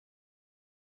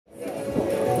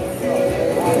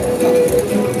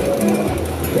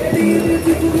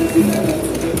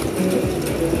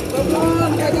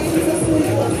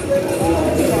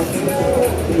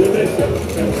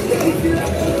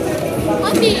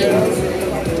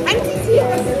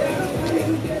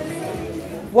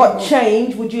What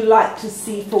change would you like to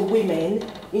see for women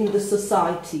in the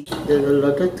society? There's a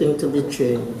lot of things to be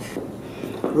changed.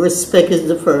 Respect is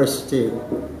the first thing.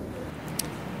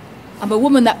 I'm a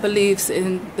woman that believes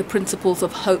in the principles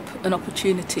of hope and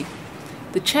opportunity.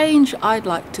 The change I'd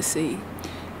like to see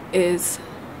is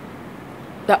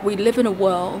that we live in a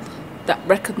world that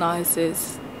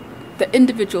recognises the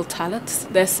individual talents,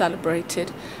 they're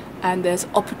celebrated, and there's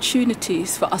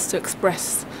opportunities for us to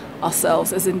express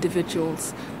ourselves as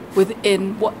individuals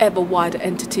within whatever wider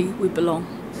entity we belong.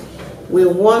 We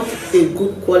want a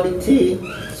good quality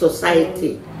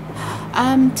society.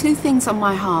 Two things on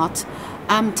my heart.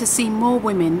 To see more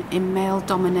women in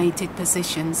male-dominated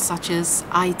positions such as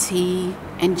IT,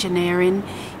 engineering,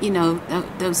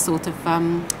 those sort of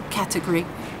category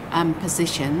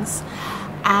positions.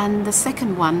 And the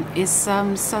second one is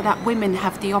so that women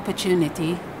have the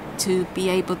opportunity to be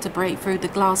able to break through the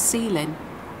glass ceiling.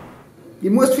 The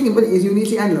most thing about it is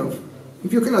unity and love.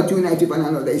 If you cannot unite with one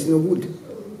another, it's no good.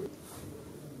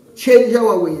 Change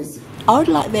our ways. I would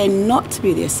like there not to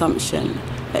be the assumption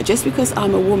that just because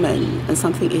I'm a woman and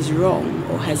something is wrong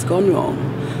or has gone wrong,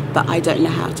 that I don't know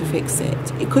how to fix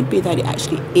it. It could be that it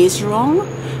actually is wrong,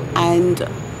 and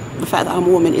the fact that I'm a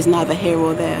woman is neither here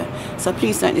or there. So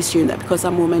please don't assume that because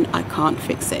I'm a woman, I can't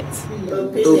fix it.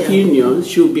 Opinions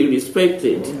should be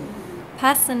respected.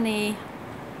 Personally,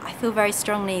 I feel very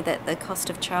strongly that the cost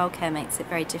of childcare makes it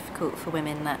very difficult for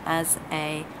women. That as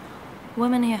a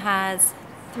woman who has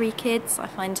 3 kids, I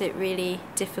find it really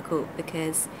difficult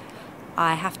because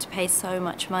I have to pay so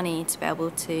much money to be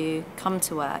able to come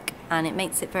to work, and it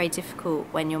makes it very difficult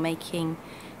when you're making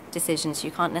decisions.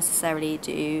 You can't necessarily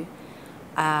do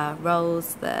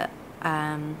roles that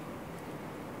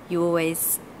you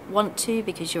always want to,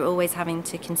 because you're always having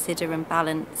to consider and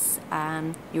balance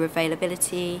your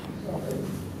availability.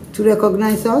 To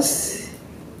recognize us,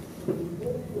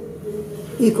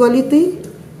 equality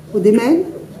with the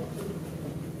men,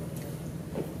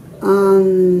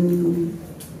 and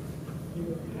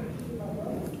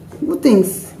what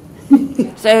things?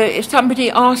 So if somebody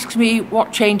asks me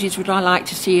what changes would I like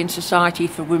to see in society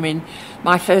for women,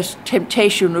 my first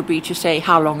temptation would be to say,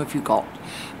 how long have you got?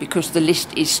 Because the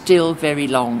list is still very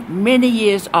long. Many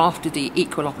years after the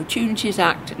Equal Opportunities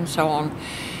Act and so on,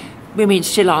 women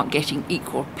still aren't getting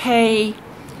equal pay,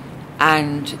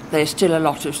 and there's still a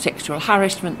lot of sexual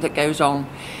harassment that goes on.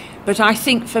 But I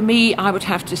think for me, I would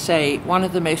have to say one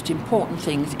of the most important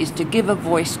things is to give a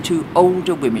voice to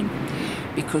older women,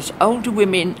 because older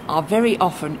women are very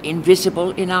often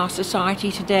invisible in our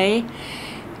society today.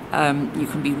 You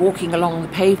can be walking along the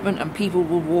pavement and people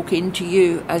will walk into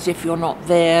you as if you're not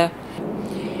there.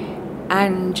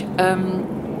 And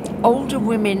older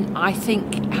women, I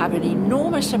think, have an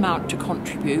enormous amount to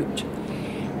contribute,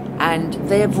 and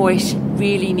their voice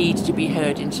really needs to be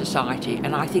heard in society.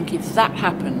 And I think if that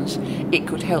happens, it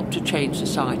could help to change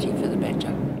society for the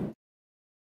better.